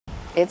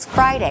It's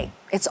Friday.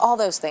 It's all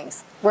those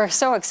things. We're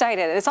so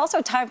excited. It's also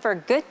time for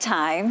good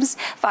times.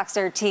 Fox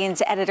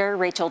 13's editor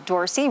Rachel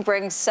Dorsey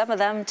brings some of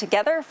them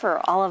together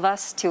for all of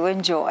us to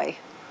enjoy.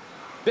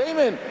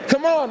 Damon,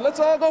 come on, let's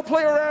all go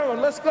play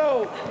around. Let's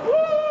go.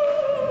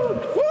 Woo!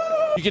 Woo!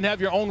 You can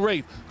have your own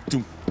rave.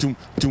 Doom, doom,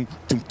 doom,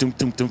 doom, doom,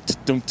 doom, doom,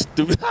 doom,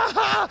 doom.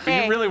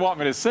 You really want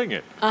me to sing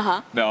it?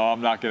 No, I'm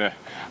not gonna.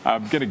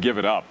 I'm gonna give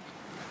it up.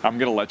 I'm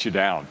gonna let you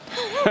down.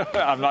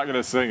 I'm not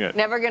gonna sing it.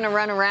 Never gonna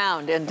run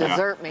around and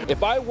desert me.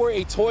 If I were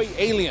a toy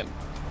alien,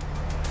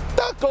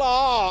 the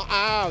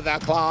claw, the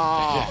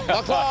claw,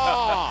 the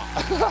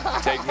claw.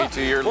 Take me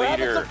to your We're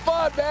having leader. some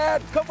fun,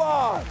 man. Come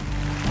on.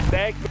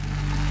 Thank you.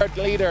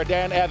 Leader,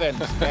 Dan Evans.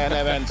 Dan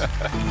Evans,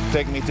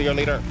 take me to your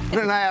leader. Keep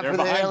an eye out for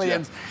the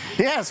aliens.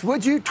 Yes,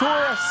 would you tour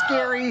a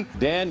scary?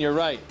 Dan, you're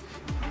right.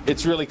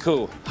 It's really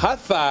cool. Hot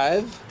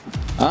five.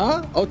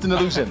 Huh? Oh, it's an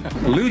illusion.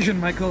 Illusion,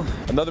 Michael.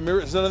 Another mirror?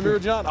 Is it another mirror,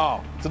 John?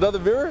 Oh, it's another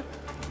mirror?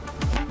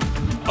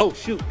 Oh,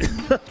 shoot.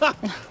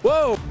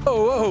 Whoa,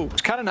 whoa, whoa.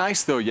 It's kind of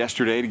nice, though,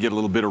 yesterday to get a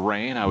little bit of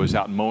rain. I was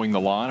out mowing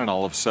the lawn, and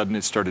all of a sudden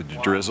it started to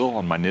drizzle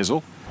on my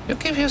nizzle. You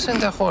keep using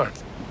the word.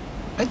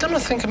 I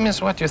don't think it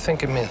means what you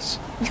think it means.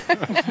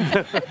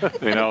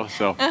 You know,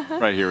 so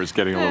right here is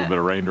getting a little bit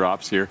of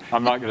raindrops here.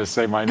 I'm not going to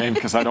say my name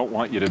because I don't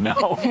want you to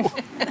know.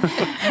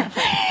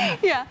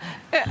 Yeah.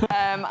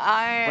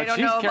 I don't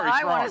know if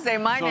I want to say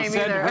my name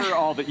send either. her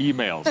all the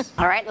emails.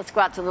 All right, let's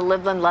go out to the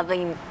Loveland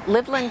Living.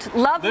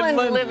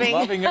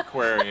 Loving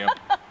Aquarium.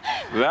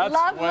 That's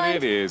what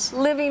it is.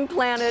 Living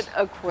Planet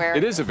Aquarium.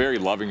 It is a very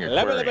loving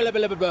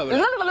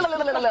aquarium.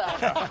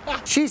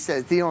 She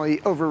says the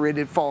only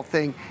overrated fall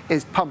thing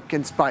is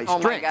pumpkin spice Oh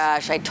my drinks.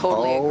 gosh, I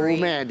totally agree.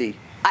 Oh, Mandy.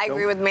 I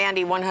agree with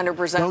Mandy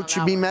 100%. Don't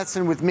you be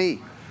messing with me.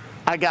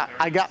 I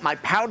got my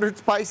powdered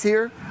spice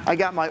here. I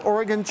got my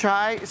Oregon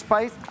chai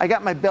spice. I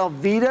got my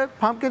Belvita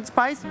pumpkin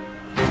spice.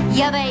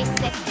 You're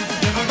basic.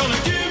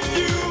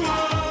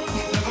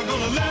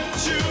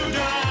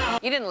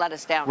 You didn't let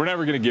us down. We're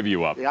never going to give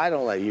you up. I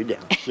don't let you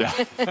down. Yeah.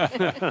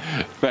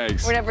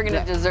 Thanks. We're never going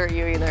to desert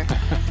you either.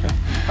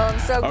 Oh, I'm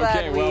so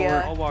glad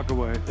I'll walk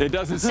away. It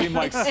doesn't seem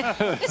like such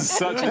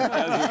a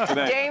desert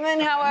today. Damon,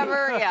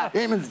 however, yeah.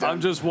 Damon's done.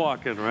 I'm just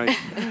walking, right?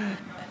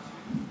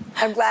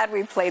 I'm glad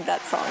we played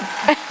that song.